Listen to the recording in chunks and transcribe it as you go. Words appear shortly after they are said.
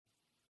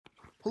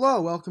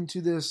Hello, welcome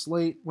to this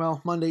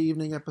Monday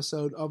evening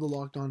episode of the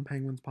Locked On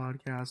Penguins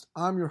podcast.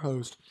 I'm your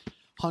host,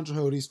 Hunter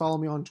Hodes. Follow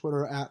me on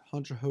Twitter at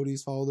Hunter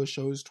Hodes. Follow the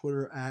show's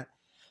Twitter at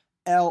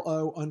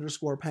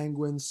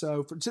LO_Penguins.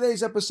 So for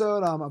today's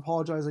episode, I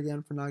apologize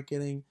again for not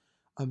getting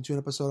to an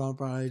episode on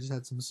Friday. I just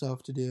had some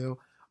stuff to do.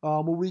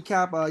 We'll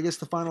recap,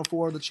 the Final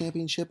Four of the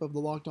championship of the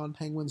Locked On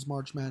Penguins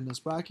March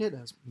Madness bracket,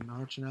 as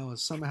March now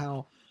is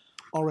somehow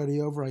already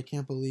over. I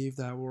can't believe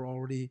that we're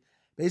already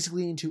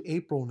basically into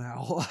April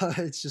now.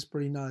 It's just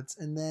pretty nuts.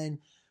 And then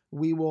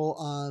we will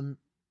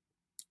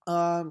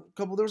there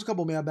was a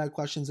couple mailbag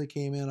questions that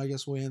came in. I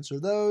guess we'll answer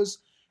those,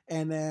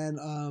 and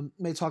then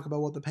may talk about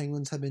what the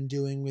Penguins have been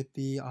doing with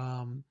the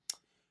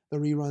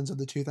reruns of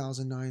the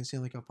 2009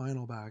 Stanley Cup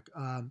Final back.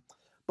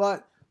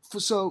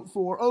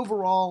 For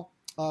overall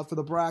for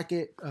the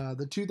bracket,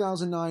 the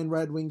 2009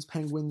 Red Wings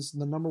Penguins,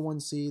 the number one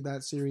seed,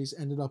 that series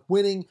ended up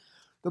winning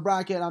the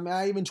bracket.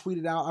 I even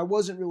tweeted out, I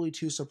wasn't really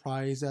too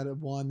surprised that it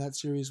won. That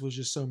series was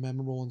just so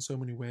memorable in so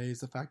many ways.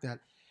 The fact that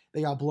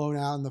they got blown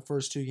out in the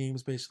first two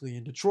games, basically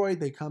in Detroit.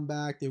 They come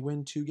back, they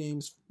win two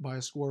games by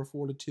a score of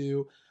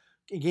 4-2.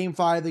 In Game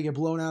 5, they get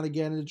blown out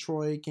again in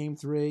Detroit. Game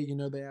 3,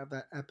 they have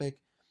that epic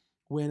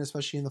win,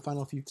 especially in the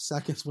final few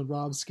seconds when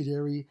Rob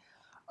Scuderi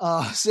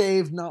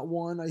saved not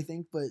one, I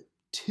think, but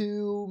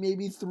two,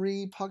 maybe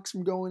three pucks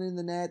from going in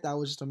the net. That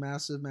was just a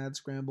massive, mad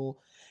scramble.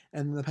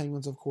 And then the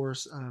Penguins, of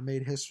course,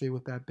 made history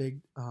with that big,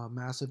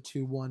 massive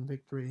 2-1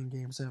 victory in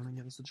Game 7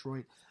 against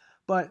Detroit.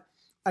 But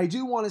I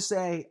do want to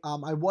say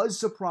I was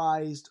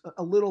surprised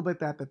a little bit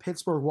that the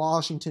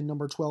Pittsburgh-Washington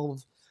number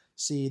 12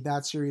 seed,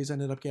 that series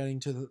ended up getting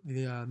to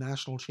the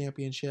national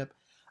championship.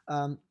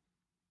 I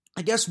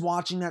guess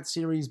watching that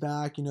series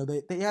back,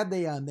 they had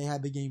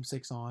the Game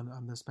 6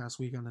 on this past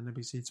week on the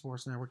NBC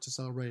Sports Network to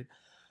celebrate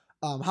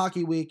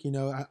Hockey Week.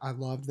 I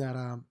loved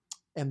that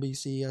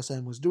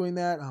NBCSN was doing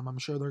that. I'm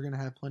sure they're going to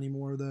have plenty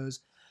more of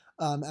those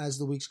as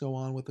the weeks go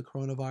on with the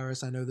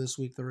coronavirus. I know this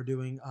week they were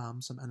doing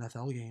some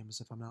NFL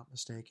games, if I'm not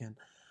mistaken.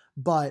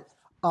 But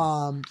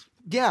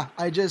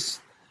I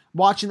just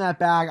watching that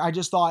back, I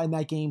just thought in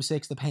that Game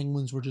 6 the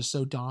Penguins were just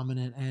so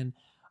dominant, and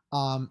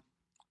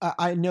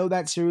I know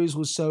that series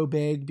was so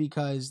big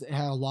because it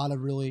had a lot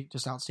of really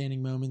just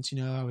outstanding moments.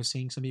 I was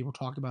seeing some people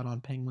talk about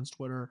on Penguins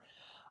Twitter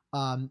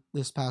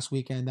this past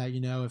weekend that,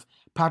 if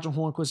Patrick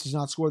Hornqvist does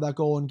not score that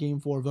goal in Game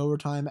 4 of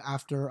overtime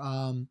after,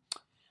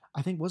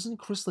 I think, wasn't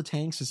Chris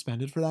Letang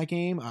suspended for that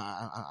game?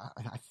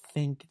 I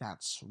think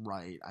that's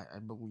right. I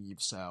believe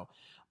so.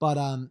 But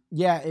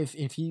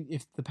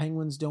if the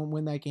Penguins don't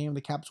win that game, the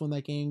Caps win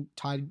that game,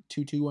 tied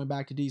 2-2, went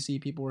back to DC,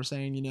 people were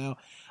saying,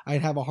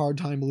 I'd have a hard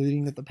time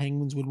believing that the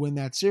Penguins would win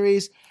that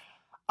series.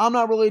 I'm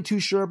not really too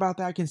sure about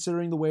that,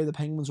 considering the way the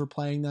Penguins were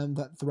playing them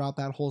throughout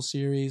that whole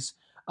series.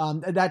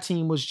 That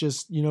team was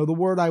just, the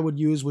word I would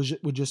use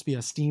would just be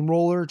a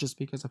steamroller, just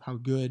because of how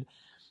good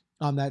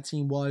that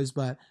team was.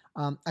 But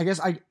I guess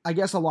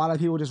a lot of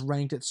people just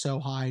ranked it so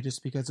high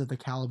just because of the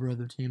caliber of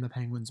the team the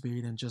Penguins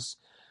beat, and just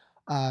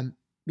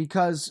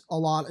because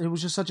it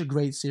was just such a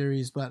great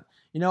series. But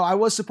I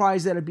was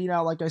surprised that it beat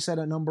out, like I said,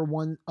 a number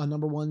one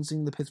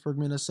seeing the Pittsburgh,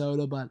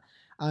 Minnesota. But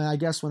I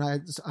guess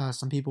when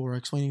some people were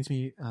explaining to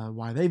me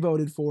why they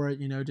voted for it,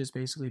 just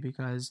basically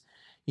because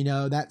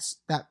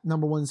that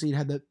number one seed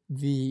had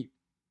the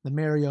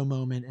Mario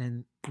moment,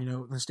 and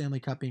the Stanley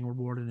Cup being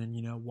rewarded,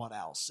 and what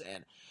else.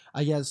 And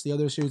I guess the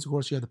other series, of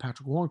course, you have the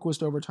Patrick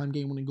Hornqvist overtime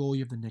game-winning goal,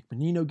 you have the Nick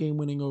Bonino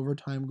game-winning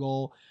overtime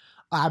goal,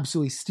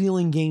 absolutely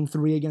stealing Game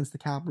 3 against the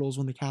Capitals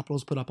when the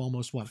Capitals put up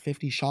almost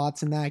 50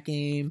 shots in that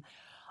game.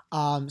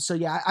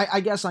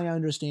 I guess I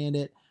understand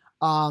it.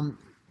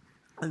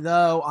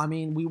 Though,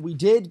 we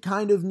did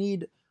kind of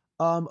need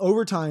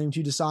overtime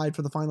to decide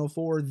for the Final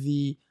Four,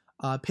 the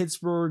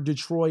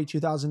Pittsburgh-Detroit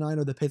 2009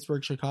 or the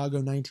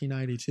Pittsburgh-Chicago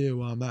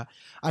 1992.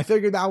 I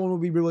figured that one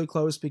would be really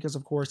close because,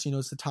 of course,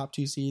 it's the top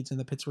two seeds, and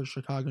the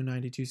Pittsburgh-Chicago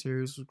 92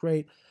 series was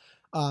great,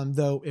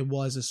 though it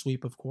was a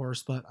sweep, of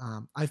course. But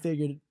I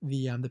figured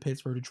the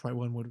Pittsburgh-Detroit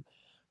one would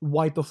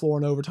wipe the floor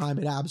in overtime.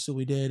 It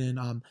absolutely did.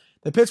 And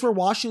the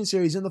Pittsburgh-Washington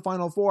series in the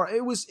Final Four,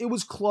 it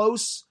was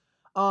close,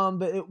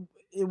 but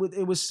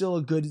it was still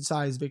a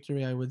good-sized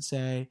victory, I would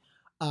say.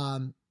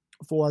 In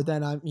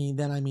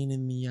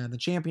the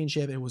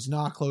championship, it was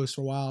not close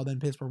for a while. Then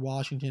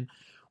Pittsburgh-Washington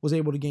was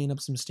able to gain up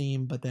some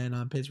steam, but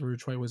then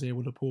Pittsburgh-Detroit was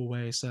able to pull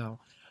away. So,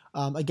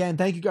 again,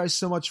 thank you guys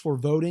so much for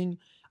voting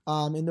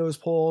in those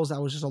polls. That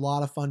was just a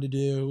lot of fun to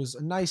do. It was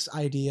a nice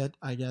idea,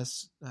 I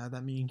guess,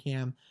 that me and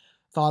Cam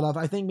thought of.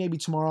 I think maybe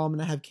tomorrow I'm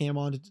going to have Cam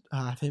on to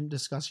have him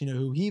discuss,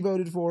 who he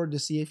voted for, to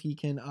see if he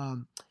can,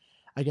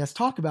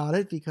 talk about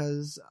it,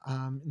 because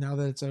now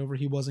that it's over,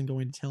 he wasn't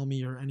going to tell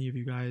me or any of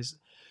you guys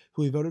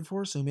who he voted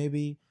for, so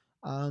maybe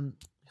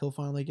he'll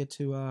finally get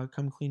to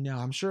come clean now.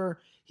 I'm sure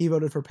he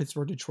voted for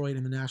Pittsburgh-Detroit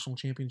in the national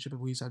championship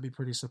at least. I'd be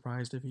pretty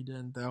surprised if he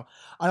didn't, though.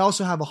 I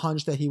also have a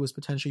hunch that he was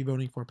potentially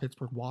voting for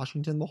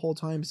Pittsburgh-Washington the whole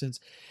time,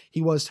 since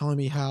he was telling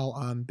me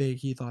how big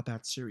he thought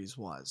that series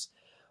was.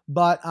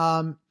 But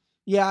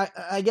Yeah,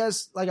 I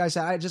guess, like I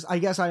said, I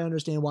guess I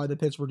understand why the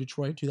Pittsburgh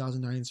Detroit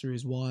 2009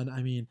 series won.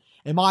 I mean,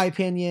 in my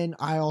opinion,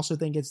 I also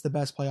think it's the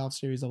best playoff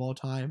series of all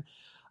time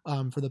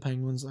for the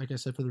Penguins. Like I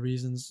said, for the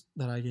reasons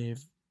that I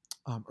gave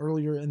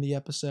earlier in the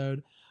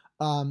episode.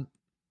 Um,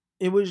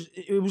 it was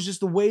just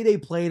the way they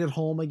played at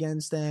home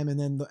against them, and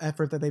then the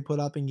effort that they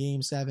put up in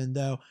Game 7.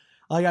 Though,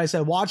 like I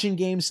said, watching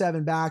Game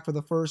 7 back for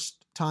the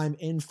first time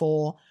in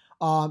full.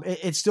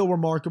 It's still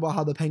remarkable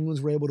how the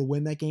Penguins were able to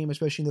win that game,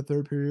 especially in the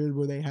third period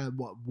where they had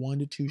 1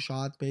 to 2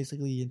 shots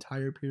basically the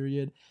entire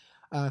period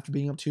after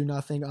being up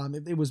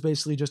 2-0. It was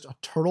basically just a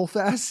turtle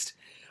fest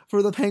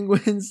for the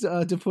Penguins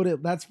to put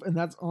it. That's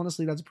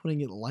honestly that's putting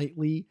it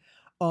lightly.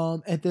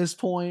 At this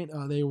point,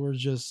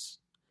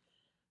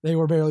 they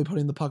were barely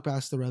putting the puck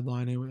past the red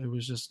line. It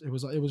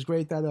was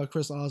great that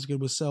Chris Osgood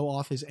was so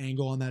off his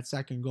angle on that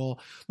second goal.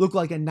 Looked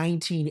like a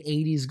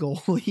 1980s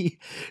goalie,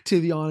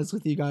 to be honest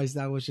with you guys.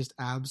 That was just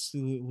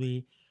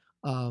absolutely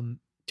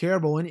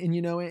terrible and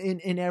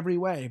in every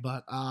way.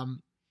 But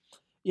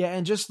yeah,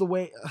 and just the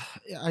way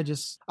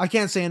I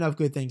can't say enough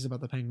good things about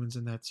the Penguins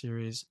in that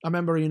series. I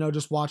remember,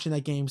 just watching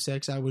that Game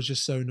 6, I was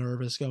just so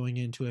nervous going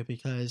into it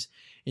because,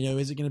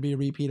 is it going to be a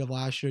repeat of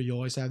last year? You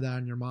always have that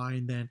in your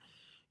mind. Then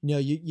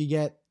you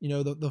get,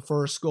 the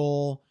first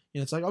goal,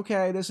 it's like,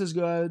 okay, this is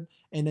good.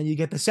 And then you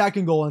get the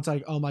second goal and it's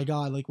like, oh my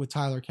God, like with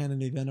Tyler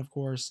Kennedy, then of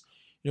course,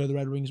 the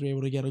Red Wings were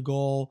able to get a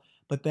goal.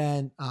 But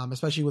then,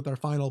 especially with their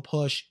final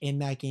push in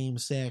that Game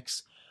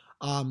 6,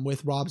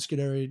 with Rob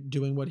Scuderi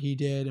doing what he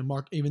did, and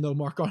even though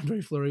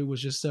Marc-Andre Fleury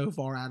was just so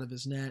far out of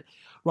his net,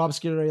 Rob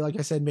Scuderi, like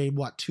I said, made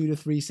 2 to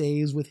 3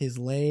 saves with his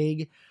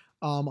leg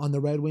on the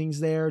Red Wings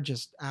there.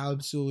 Just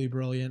absolutely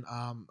brilliant.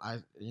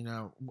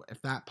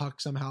 If that puck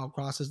somehow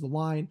crosses the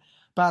line,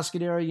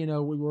 Scuderi,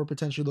 we were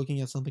potentially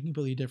looking at something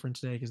completely different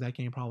today because that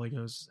game probably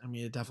goes,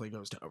 it definitely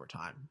goes to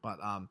overtime. But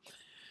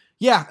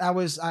yeah, I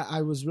was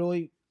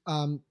really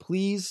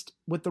pleased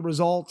with the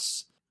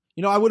results.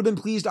 I would have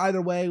been pleased either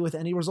way with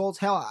any results.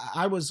 Hell,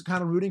 I was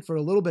kind of rooting for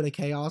a little bit of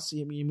chaos.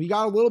 We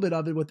got a little bit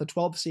of it with the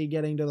 12th seed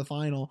getting to the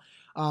final.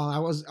 I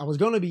was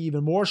going to be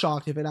even more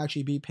shocked if it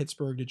actually beat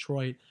Pittsburgh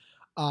Detroit.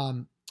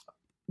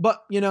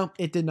 But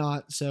it did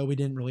not, so we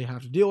didn't really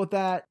have to deal with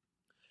that.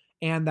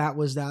 And that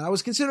was that. I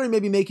was considering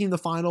maybe making the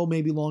final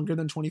maybe longer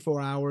than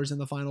 24 hours in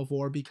the Final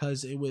Four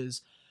because it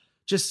was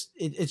just,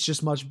 it's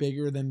just much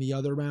bigger than the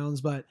other rounds.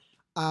 But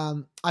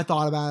I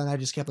thought about it and I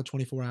just kept the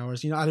 24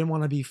 hours. I didn't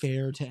want to be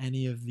fair to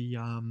any of the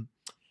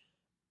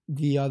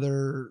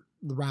other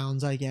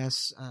rounds, I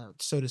guess,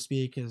 so to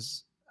speak,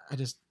 because I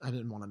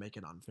didn't want to make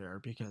it unfair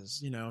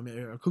because,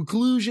 a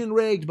conclusion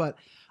rigged, but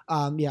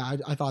yeah,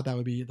 I thought that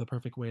would be the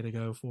perfect way to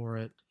go for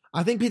it.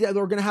 I think they're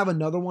going to have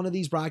another one of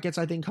these brackets,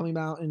 I think, coming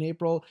out in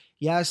April.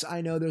 Yes, I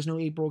know there's no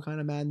April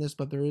kind of madness,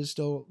 but there is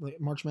still,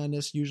 March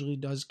Madness usually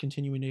does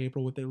continue into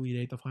April with the Elite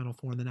Eight, the Final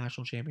Four, and the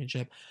National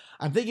Championship.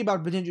 I'm thinking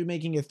about potentially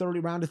making a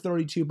round of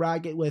 32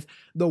 bracket with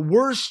the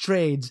worst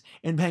trades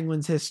in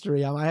Penguins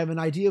history. I have an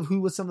idea of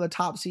who some of the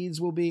top seeds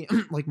will be,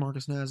 like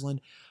Marcus Naslund,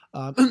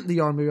 the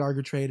Jaromir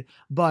Jagr trade,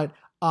 but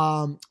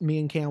me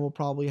and Cam will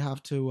probably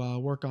have to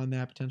work on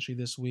that potentially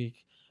this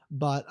week.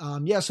 But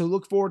yeah, so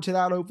look forward to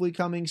that hopefully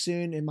coming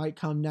soon. It might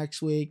come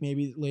next week,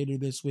 maybe later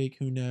this week,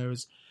 who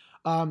knows.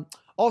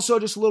 Also,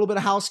 just a little bit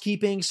of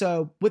housekeeping.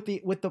 So with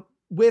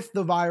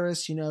the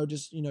virus,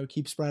 just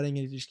keep spreading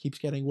and it just keeps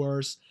getting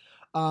worse.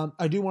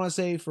 I do want to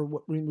say for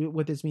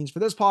what this means for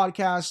this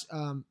podcast,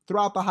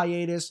 throughout the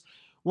hiatus,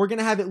 we're going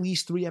to have at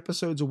least 3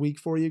 episodes a week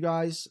for you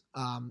guys.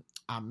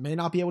 I may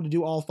not be able to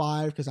do all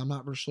 5 because I'm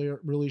not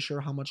really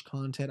sure how much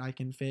content I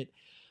can fit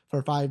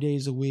for 5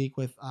 days a week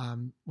with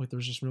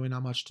there's just really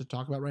not much to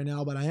talk about right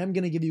now, but I am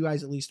going to give you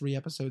guys at least 3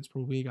 episodes per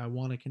week. I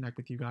want to connect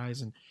with you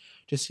guys and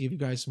just give you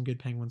guys some good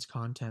Penguins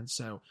content.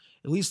 So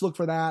at least look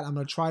for that. I'm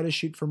going to try to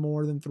shoot for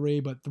more than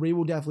 3, but 3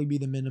 will definitely be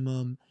the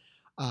minimum.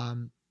 I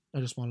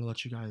just want to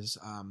let you guys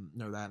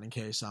know that in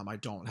case I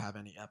don't have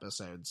any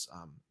episodes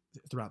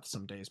throughout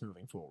some days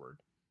moving forward.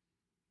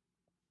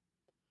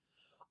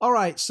 All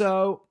right,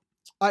 so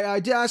I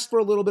did ask for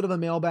a little bit of a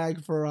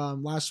mailbag for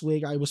last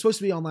week. I was supposed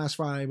to be on last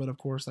Friday, but of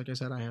course, like I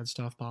said, I had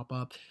stuff pop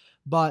up.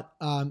 But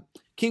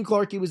King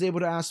Clarky was able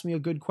to ask me a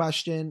good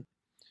question.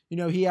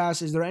 He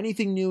asked, is there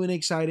anything new and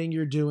exciting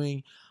you're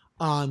doing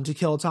to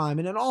kill time?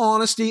 And in all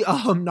honesty,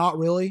 not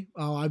really.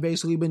 I've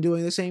basically been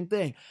doing the same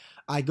thing.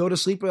 I go to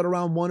sleep at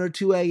around 1 or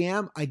 2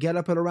 a.m. I get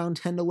up at around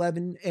 10 to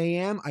 11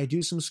 a.m. I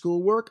do some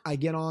schoolwork. I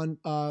get on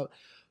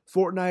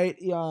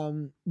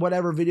Fortnite,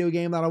 whatever video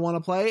game that I want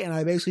to play, and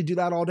I basically do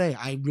that all day.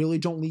 I really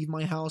don't leave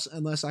my house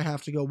unless I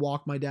have to go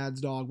walk my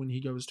dad's dog when he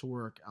goes to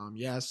work.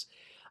 Yes,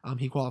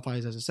 he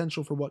qualifies as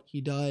essential for what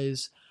he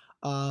does.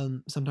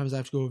 Sometimes I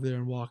have to go over there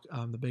and walk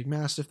the big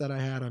Mastiff that I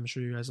had. I'm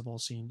sure you guys have all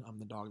seen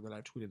the dog that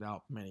I tweeted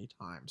out many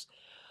times.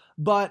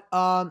 But,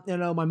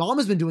 my mom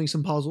has been doing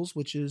some puzzles,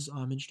 which is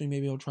interesting.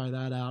 Maybe I'll try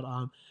that out.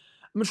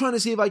 I'm trying to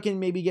see if I can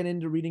maybe get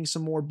into reading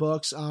some more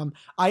books.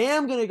 I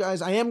am going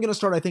to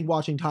start, I think,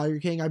 watching Tiger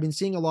King. I've been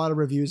seeing a lot of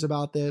reviews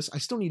about this. I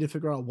still need to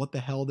figure out what the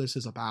hell this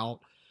is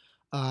about.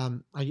 I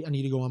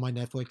need to go on my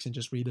Netflix and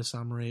just read the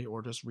summary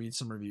or just read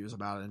some reviews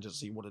about it and just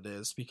see what it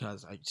is,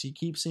 because I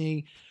keep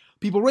seeing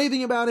people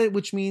raving about it,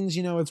 which means,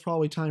 it's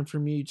probably time for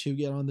me to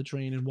get on the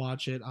train and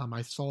watch it.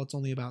 I saw it's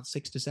only about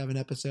 6 to 7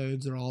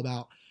 episodes. They're all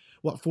about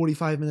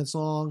 45 minutes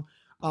long.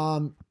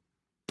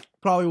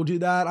 Probably will do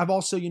that. I've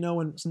also,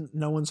 when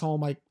no one's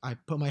home, I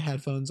put my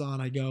headphones on.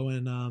 I go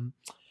and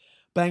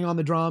bang on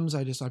the drums.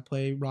 I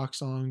play rock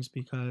songs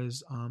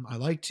because I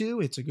like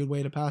to. It's a good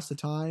way to pass the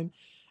time.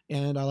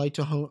 And I like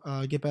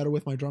to get better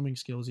with my drumming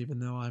skills, even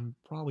though I'm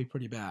probably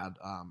pretty bad.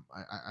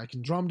 I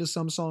can drum to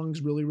some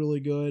songs really, really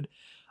good.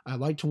 I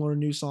like to learn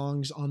new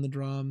songs on the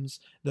drums,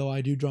 though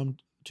I do drum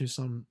to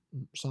some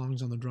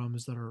songs on the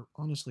drums that are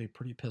honestly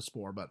pretty piss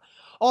poor. But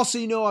also,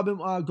 I've been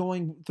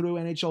going through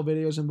NHL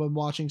videos and been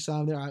watching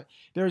some.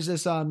 There's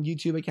this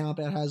YouTube account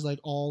that has like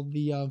all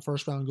the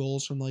first round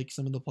goals from like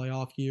some of the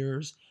playoff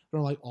years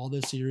from like all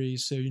this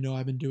series. So,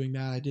 I've been doing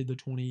that. I did the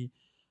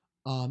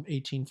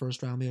 2018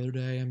 first round the other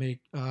day.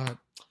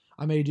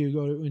 I may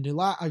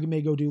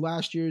go do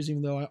last year's,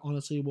 even though I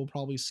honestly will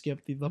probably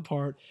skip the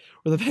part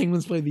where the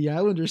Penguins played the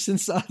Islanders,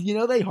 since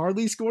they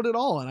hardly scored at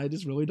all, and I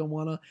just really don't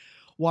want to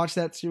watch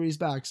that series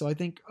back. So I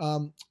think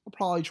I'll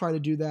probably try to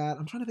do that.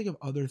 I'm trying to think of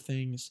other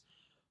things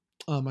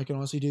I can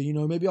honestly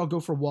do. Maybe I'll go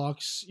for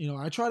walks.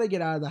 I try to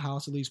get out of the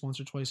house at least once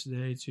or twice a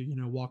day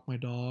to walk my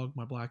dog,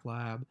 my black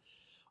lab,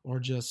 or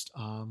just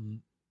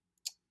go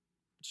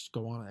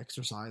on an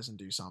exercise and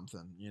do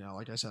something.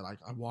 Like I said,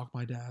 I walk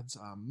my dad's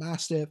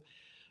Mastiff,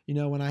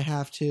 when I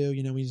have to,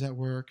 when he's at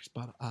work.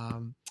 But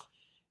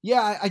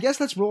yeah, I guess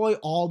that's really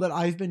all that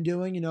I've been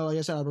doing. Like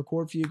I said, I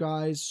record for you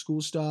guys, school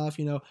stuff.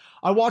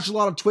 I watch a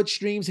lot of Twitch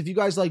streams. If you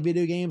guys like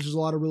video games, there's a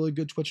lot of really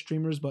good Twitch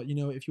streamers. But,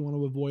 if you want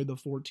to avoid the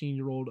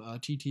 14-year-old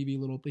TTV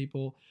little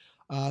people,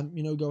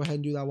 go ahead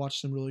and do that.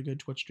 Watch some really good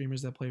Twitch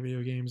streamers that play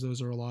video games.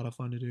 Those are a lot of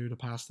fun to do to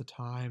pass the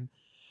time.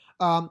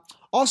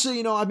 Also,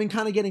 I've been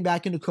kind of getting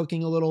back into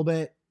cooking a little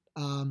bit.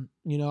 I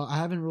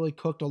haven't really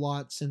cooked a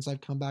lot since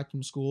I've come back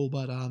from school,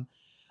 but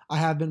I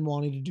have been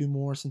wanting to do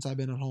more since I've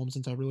been at home,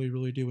 since I really,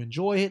 really do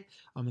enjoy it.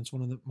 It's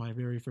one of my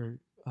very, very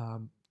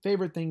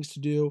favorite things to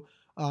do,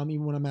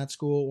 even when I'm at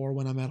school or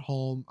when I'm at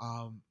home.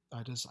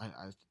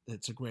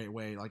 It's a great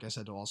way, like I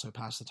said, to also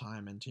pass the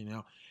time and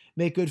to,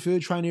 make good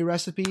food, try new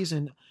recipes,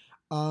 and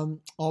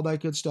all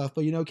that good stuff.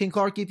 But, King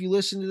Clark, if you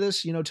listen to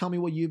this, tell me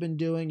what you've been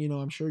doing.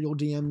 I'm sure you'll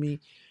DM me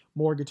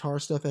more guitar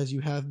stuff as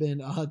you have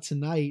been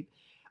tonight,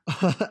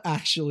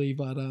 actually.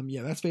 But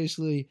yeah, that's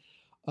basically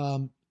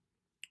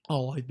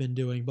all I've been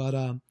doing.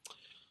 But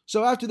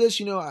so after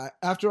this,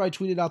 after I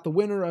tweeted out the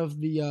winner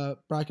of the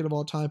bracket of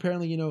all time,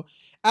 apparently,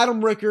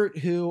 Adam Rickert,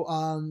 who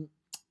I'm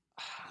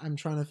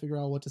trying to figure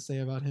out what to say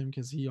about him,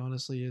 because he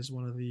honestly is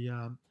one of the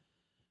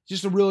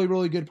just a really,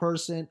 really good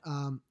person.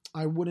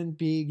 I wouldn't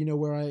be,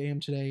 where I am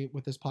today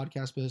with this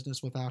podcast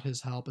business without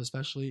his help,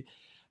 especially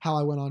how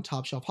I went on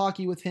Top Shelf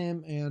Hockey with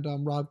him and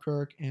Rob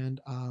Kirk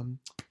and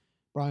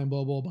Brian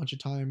Bobo a bunch of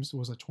times. It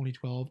was like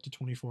 2012 to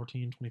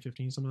 2014,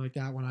 2015, something like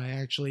that, when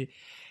I actually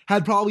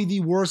had probably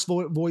the worst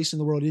voice in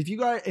the world.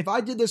 If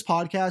I did this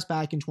podcast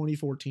back in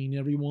 2014,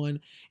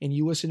 everyone, and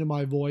you listen to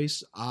my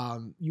voice,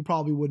 you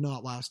probably would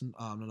not last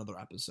another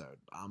episode.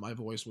 My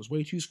voice was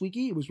way too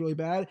squeaky. It was really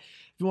bad.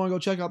 If you want to go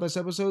check out those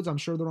episodes, I'm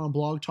sure they're on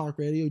Blog Talk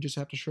Radio. You just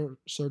have to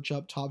search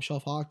up Top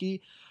Shelf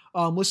Hockey.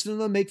 Listen to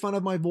them, make fun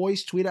of my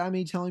voice, tweet at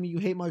me telling me you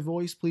hate my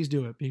voice. Please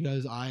do it,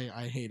 because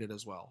I hate it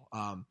as well.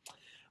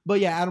 But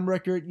yeah, Adam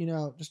Rickert,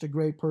 just a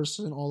great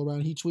person all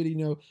around. He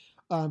tweeted,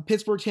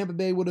 Pittsburgh, Tampa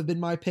Bay would have been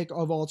my pick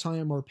of all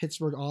time, or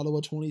Pittsburgh, Ottawa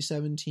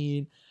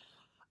 2017.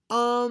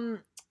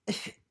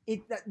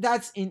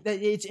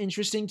 It's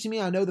interesting to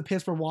me. I know the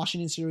Pittsburgh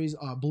Washington series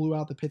blew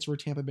out the Pittsburgh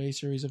Tampa Bay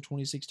series of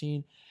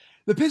 2016.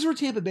 The Pittsburgh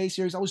Tampa Bay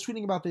series, I was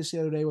tweeting about this the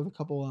other day with a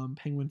couple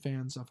Penguin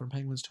fans from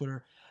Penguins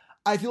Twitter.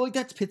 I feel like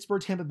that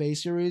Pittsburgh Tampa Bay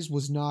series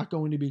was not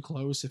going to be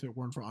close if it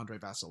weren't for Andrei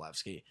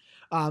Vasilevskiy.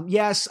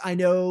 Yes, I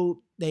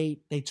know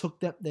they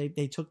took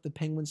the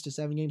Penguins to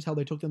 7 games. Hell,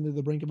 they took them to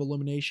the brink of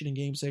elimination in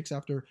Game 6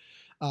 after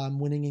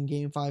winning in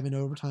Game 5 in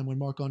overtime when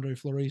Marc-Andre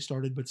Fleury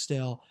started. But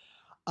still,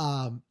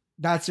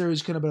 that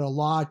series could have been a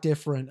lot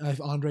different if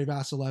Andrei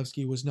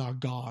Vasilevskiy was not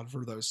gone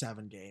for those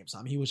 7 games.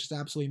 He was just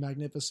absolutely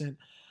magnificent.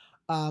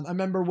 I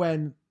remember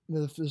when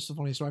this is a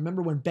funny story. I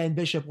remember when Ben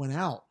Bishop went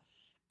out.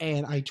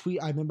 And I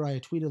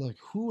tweeted like,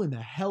 who in the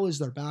hell is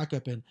their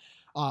backup? And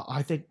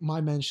I think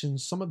my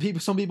mentions, some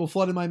people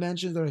flooded my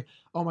mentions. They're like,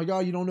 oh my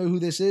God, you don't know who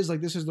this is?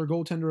 Like, this is their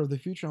goaltender of the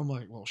future. I'm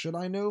like, well, should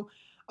I know?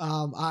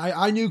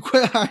 I knew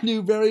quick. I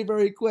knew very,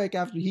 very quick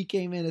after he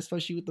came in,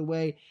 especially with the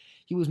way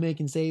he was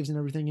making saves and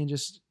everything, and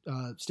just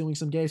stealing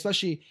some games,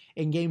 especially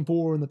in Game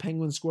 4 when the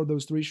Penguins scored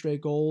those 3 straight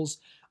goals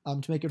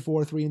to make it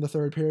 4-3 in the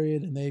third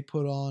period, and they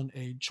put on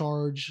a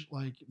charge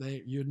like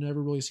you'd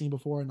never really seen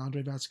before. And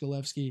Andrei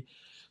Vasilevskiy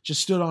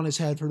just stood on his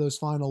head for those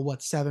final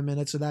 7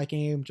 minutes of that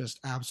game. Just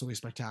absolutely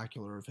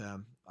spectacular of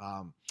him.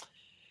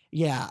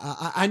 yeah,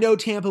 I know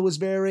Tampa was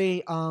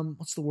very,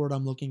 what's the word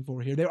I'm looking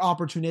for here? They're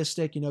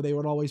opportunistic. They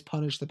would always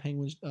punish the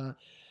Penguins'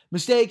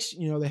 mistakes.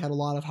 They had a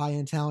lot of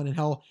high-end talent, and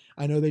hell,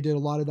 I know they did a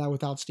lot of that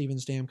without Steven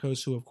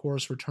Stamkos, who of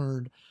course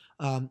returned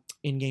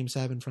in Game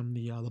 7 from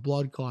the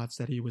blood clots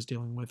that he was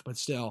dealing with. But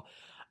still,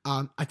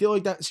 I feel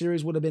like that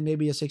series would have been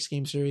maybe a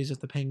 6-game series if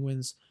the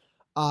Penguins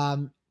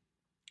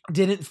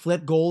didn't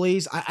flip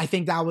goalies. I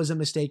think that was a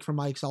mistake from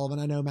Mike Sullivan.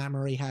 I know Matt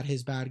Murray had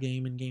his bad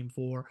game in Game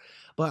 4,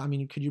 but I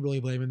mean, could you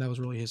really blame him? That was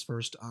really his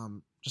first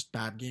just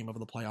bad game of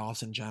the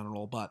playoffs in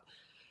general. But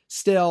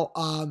still,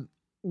 I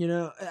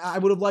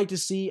would have liked to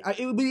see.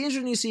 It would be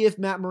interesting to see if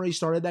Matt Murray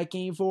started that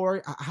Game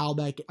 4,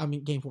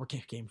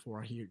 Game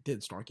 4. He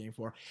did start Game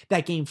 4.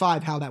 That Game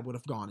 5, how that would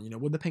have gone.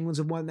 Would the Penguins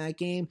have won that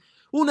game?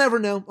 We'll never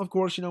know. Of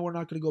course, we're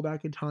not going to go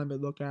back in time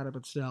and look at it,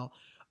 but still,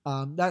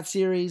 that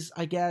series,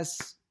 I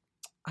guess.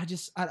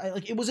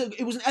 It was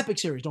an epic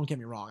series. Don't get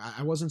me wrong.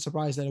 I wasn't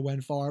surprised that it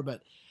went far,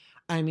 but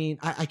I mean,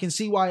 I can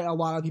see why a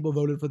lot of people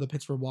voted for the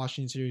Pittsburgh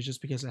Washington series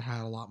just because it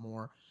had a lot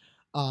more,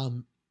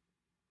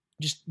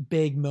 just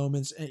big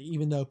moments.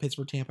 Even though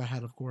Pittsburgh Tampa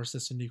had, of course,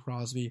 the Sidney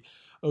Crosby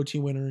OT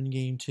winner in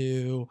Game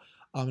 2,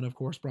 and of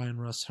course Brian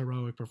Rust's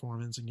heroic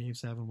performance in Game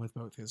 7 with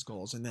both his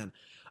goals. And then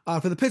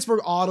for the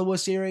Pittsburgh Ottawa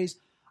series,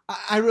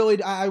 I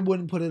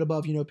wouldn't put it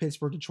above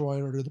Pittsburgh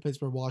Detroit or the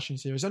Pittsburgh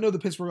Washington series. I know the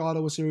Pittsburgh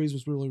Ottawa series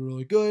was really,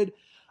 really good.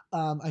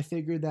 I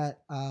figured that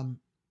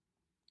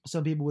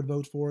some people would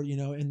vote for it,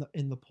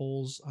 in the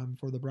polls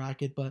for the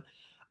bracket. But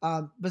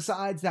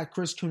besides that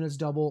Chris Kunitz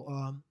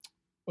double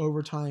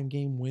overtime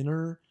game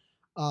winner,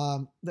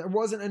 there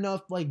wasn't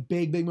enough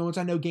big moments.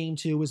 I know Game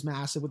 2 was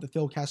massive with the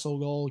Phil Kessel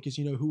goal because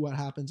what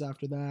happens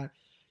after that.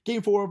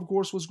 Game 4, of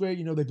course, was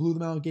great. They blew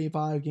them out in Game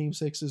 5, Game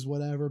 6 is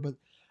whatever. But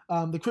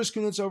the Chris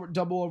Kunitz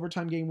double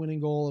overtime game winning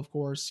goal, of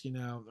course,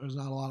 there's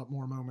not a lot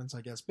more moments,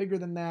 I guess, bigger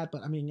than that.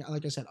 But I mean,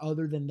 like I said,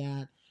 other than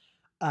that,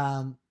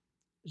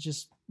 it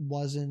just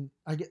wasn't.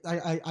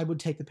 I would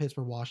take the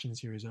Pittsburgh Washington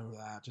series over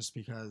that just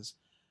because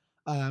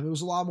it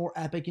was a lot more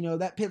epic.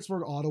 That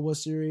Pittsburgh Ottawa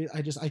series,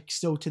 I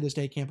still to this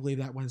day can't believe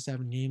that went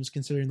 7 games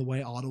considering the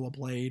way Ottawa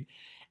played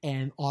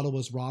and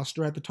Ottawa's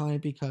roster at the time,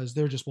 because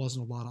there just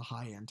wasn't a lot of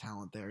high-end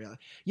talent there.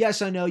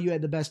 Yes, I know you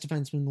had the best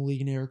defenseman in the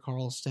league in Erik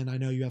Karlsson. I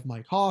know you have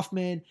Mike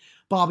Hoffman.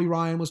 Bobby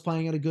Ryan was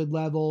playing at a good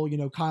level.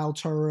 Kyle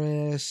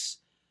Turris.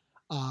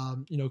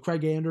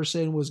 Craig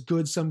Anderson was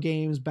good some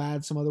games,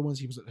 bad some other ones.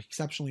 He was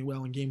exceptionally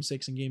well in Game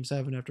 6 and Game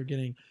 7 after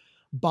getting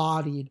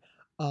bodied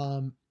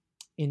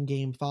in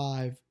Game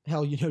 5.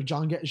 Hell,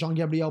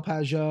 Jean-Gabriel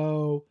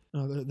Pageau.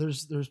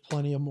 There's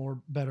plenty of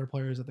more better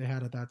players that they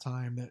had at that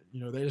time that,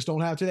 they just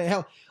don't have today.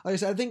 Hell, like I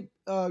said, I think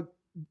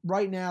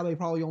right now they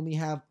probably only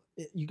have,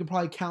 you can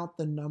probably count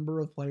the number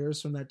of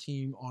players from that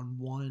team on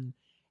one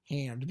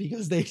hand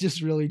because they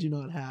just really do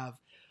not have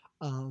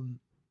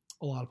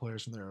a lot of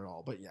players from there at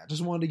all. But yeah,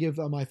 just wanted to give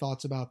my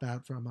thoughts about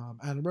that from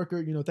Adam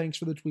Rickert. Thanks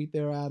for the tweet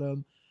there,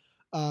 Adam.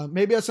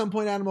 Maybe at some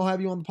point, Adam, will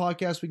have you on the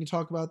podcast. We can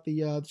talk about the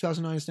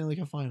 2009 Stanley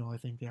Cup Final. I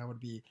think that would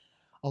be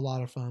a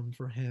lot of fun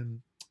for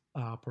him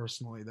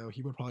personally, though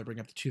he would probably bring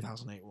up the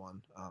 2008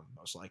 one,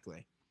 most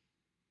likely.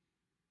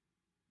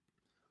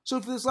 So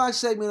for this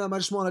last segment, I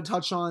just want to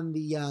touch on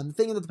the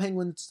thing that the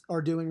Penguins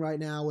are doing right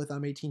now with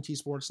AT&T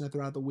Sportsnet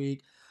throughout the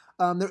week.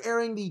 They're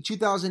airing the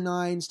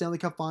 2009 Stanley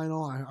Cup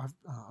Final.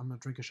 I'm going to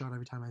drink a shot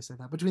every time I say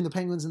that. Between the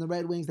Penguins and the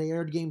Red Wings, they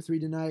aired Game 3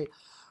 tonight.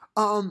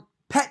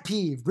 Pet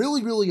peeve,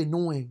 really, really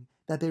annoying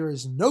that there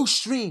is no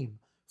stream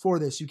for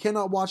this. You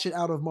cannot watch it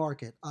out of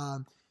market.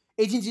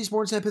 AT&T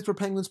Sportsnet, Pittsburgh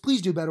Penguins,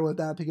 please do better with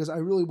that because I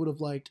really would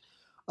have liked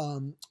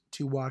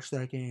to watch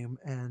that game,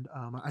 and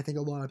I think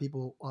a lot of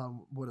people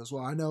would as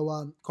well. I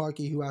know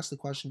Karki, who asked the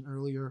question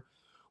earlier,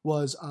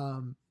 was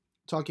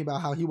talking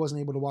about how he wasn't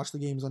able to watch the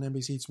games on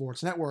NBC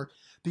Sports Network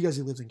because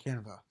he lives in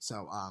Canada.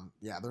 So,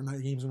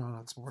 the games are not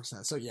on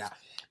Sportsnet. So, yeah,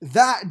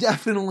 that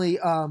definitely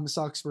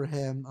sucks for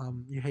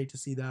him. You hate to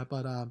see that,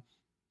 but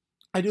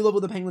I do love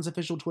what the Penguins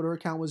official Twitter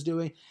account was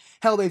doing.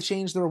 Hell, they've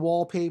changed their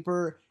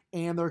wallpaper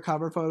and their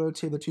cover photo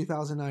to the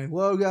 2009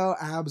 logo.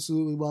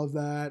 Absolutely love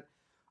that.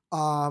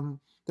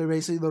 They're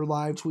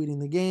live tweeting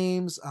the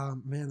games.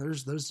 Man,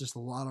 there's just a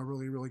lot of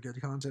really, really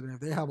good content. And if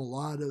they have a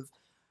lot of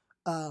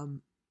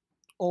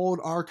old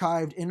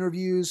archived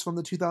interviews from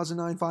the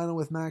 2009 final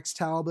with Max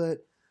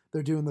Talbot,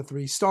 they're doing the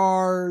 3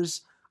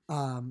 stars. They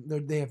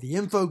have the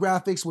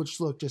infographics, which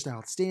look just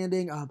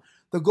outstanding.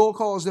 The goal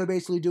calls, they're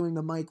basically doing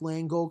the Mike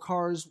Lang goal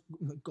cars.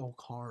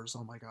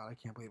 Oh my God, I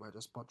can't believe I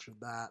just butchered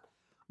that.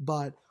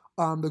 But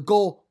the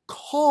goal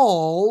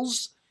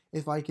calls,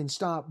 if I can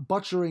stop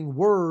butchering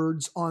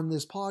words on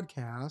this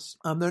podcast,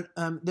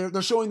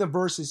 they're showing the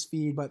versus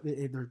feed, but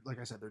they're, like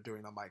I said, they're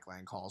doing the Mike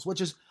Lang calls, which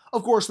is,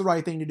 of course, the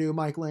right thing to do.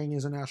 Mike Lang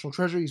is a national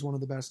treasure. He's one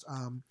of the best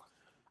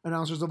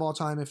announcers of all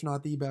time, if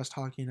not the best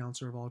hockey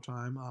announcer of all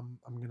time.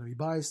 I'm going to be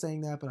biased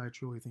saying that, but I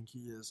truly think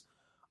he is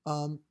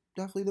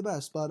definitely the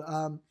best. But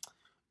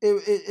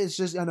it's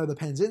just, I know the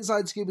Pens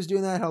Inside Scoop is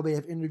doing that. How they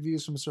have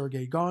interviews from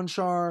Sergei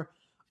Gonchar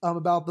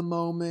about the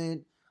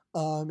moment.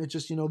 It's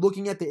just,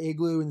 looking at the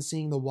igloo and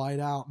seeing the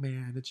whiteout,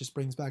 man, it just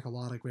brings back a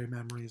lot of great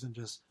memories and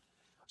just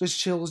just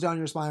chills down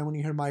your spine when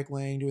you hear Mike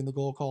Lang doing the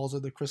goal calls,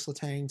 or the Chris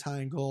Letang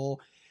tying goal,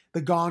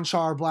 the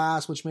Gonchar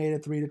blast, which made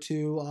it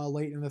 3-2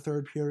 late in the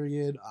third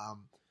period.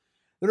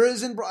 There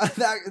isn't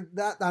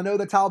that I know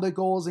the Talbot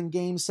goals in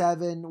Game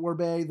 7 were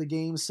big. The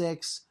Game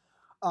 6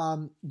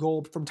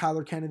 goal from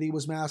Tyler Kennedy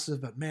was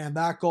massive, but man,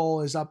 that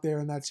goal is up there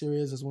in that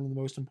series as one of the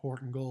most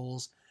important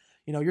goals.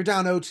 You're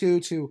down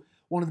 0-2 to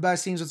one of the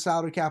best teams of the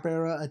salary cap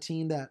era, a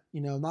team that,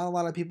 not a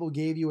lot of people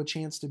gave you a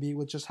chance to beat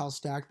with just how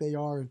stacked they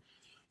are. And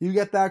you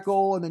get that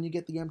goal, and then you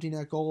get the empty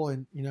net goal,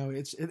 and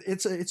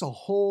it's a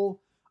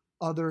whole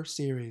other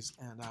series.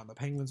 And the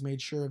Penguins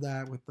made sure of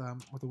that with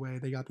the way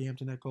they got the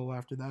empty net goal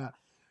after that.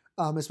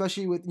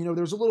 Especially with, there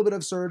was a little bit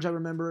of surge, I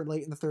remember,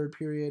 late in the third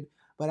period.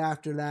 But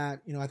after that,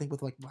 I think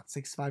with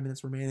 5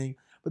 minutes remaining.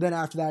 But then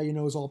after that, it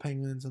was all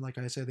Penguins. And like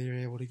I said, they were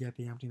able to get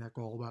the empty net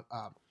goal. But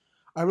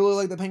I really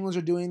like the Penguins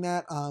are doing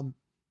that.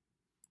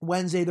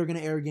 Wednesday, they're going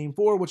to air Game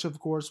 4, which, of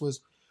course,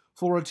 was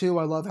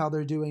 4-2. I love how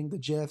they're doing the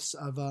GIFs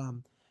of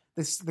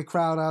the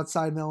crowd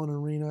outside Mellon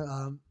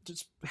Arena.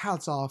 Just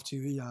hats off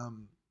to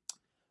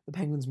the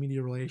Penguins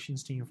media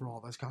relations team for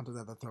all this content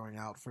that they're throwing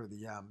out for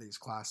these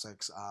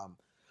classics.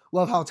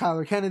 Love how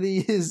Tyler Kennedy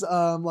is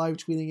live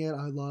tweeting it.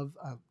 I love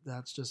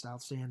that's just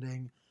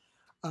outstanding.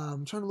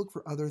 I'm trying to look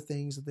for other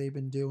things that they've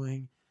been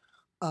doing.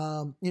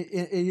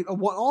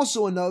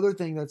 Also, another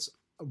thing that's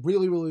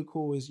really, really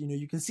cool is,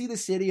 you can see the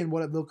city and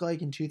what it looked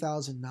like in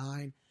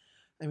 2009.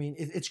 I mean,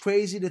 it's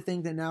crazy to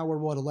think that now we're,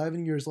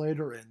 11 years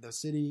later, and the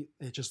city,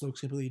 it just looks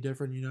completely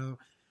different,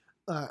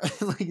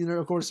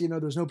 of course,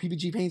 there's no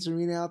PPG Paints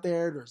Arena out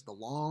there. There's the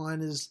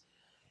lawn is,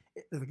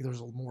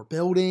 there's more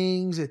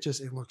buildings.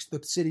 The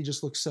city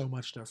just looks so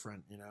much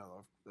different,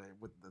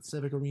 with the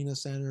Civic Arena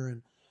Center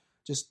and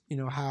just,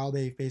 how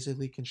they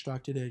basically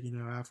constructed it,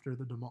 after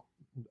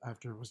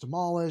it was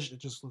demolished. It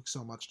just looks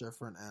so much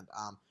different. And,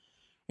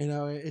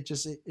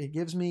 it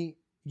gives me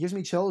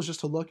chills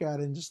just to look at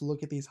it and just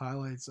look at these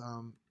highlights.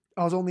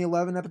 I was only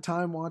 11 at the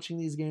time watching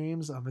these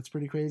games. It's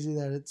pretty crazy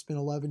that it's been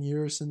 11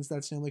 years since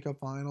that Stanley Cup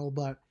final,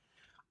 but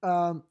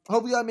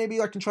hopefully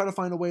maybe I can try to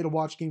find a way to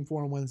watch Game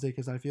 4 on Wednesday,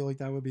 because I feel like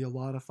that would be a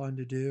lot of fun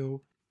to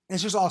do.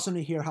 It's just awesome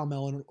to hear how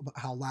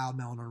loud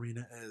Mellon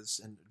Arena is,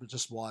 and it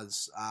just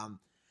was.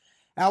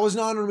 That was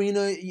not an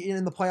arena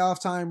in the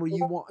playoff time where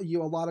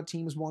a lot of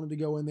teams wanted to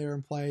go in there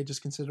and play,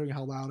 just considering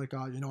how loud it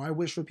got. I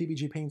wish for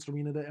PPG Paints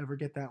Arena to ever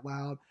get that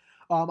loud.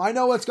 I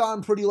know it's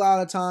gotten pretty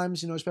loud at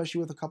times,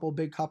 especially with a couple of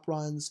big cup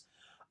runs.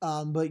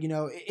 But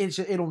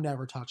it'll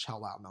never touch how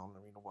loud Mellon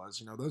Arena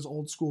was. Those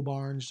old school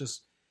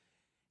barns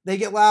they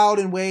get loud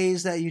in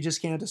ways that you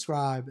just can't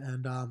describe.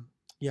 And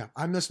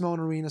I miss Mellon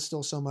Arena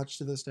still so much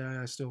to this day.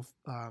 I still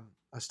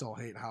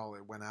hate how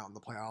it went out in the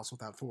playoffs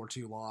with that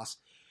 4-2 loss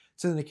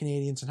to the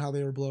Canadiens, and how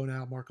they were blown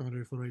out.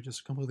 Marc-Andre Fleury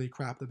just completely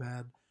crapped the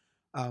bed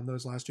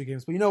those last two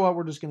games. But you know what?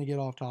 We're just going to get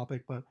off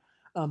topic. But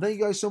thank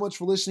you guys so much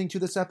for listening to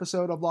this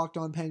episode of Locked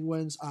On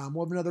Penguins.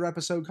 We'll have another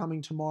episode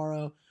coming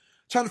tomorrow.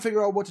 Trying to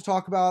figure out what to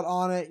talk about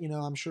on it.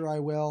 I'm sure I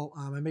will.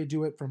 I may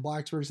do it from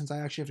Blacksburg, since I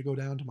actually have to go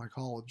down to my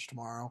college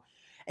tomorrow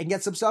and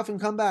get some stuff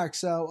and come back.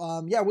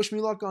 So, wish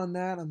me luck on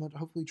that. I'm going to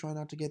hopefully try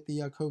not to get the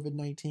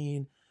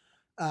COVID-19.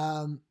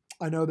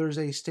 I know there's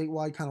a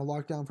statewide kind of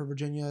lockdown for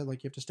Virginia,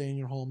 like you have to stay in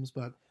your homes,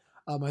 but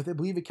I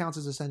believe it counts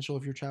as essential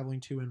if you're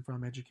traveling to and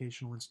from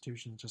educational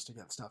institutions, just to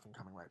get stuff and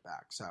coming right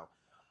back. So,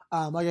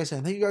 like I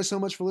said, thank you guys so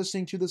much for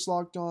listening to this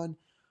Locked On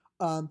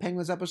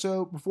Penguins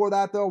episode. Before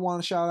that, though, I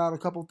want to shout out a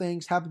couple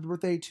things. Happy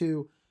birthday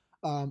to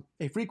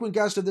a frequent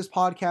guest of this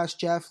podcast,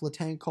 Jeff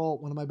Letang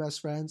Colt, one of my best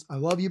friends. I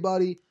love you,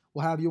 buddy.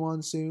 We'll have you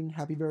on soon.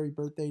 Happy very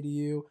birthday to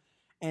you.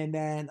 And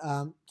then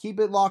keep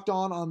it locked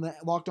on the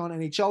Locked On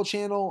NHL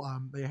channel.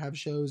 They have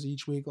shows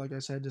each week, like I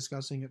said,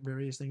 discussing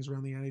various things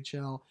around the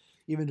NHL,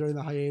 even during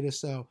the hiatus.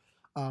 So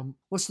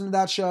listen to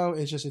that show.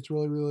 It's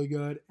really, really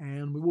good.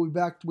 And we will be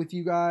back with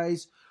you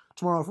guys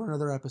tomorrow for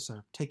another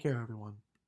episode. Take care, everyone.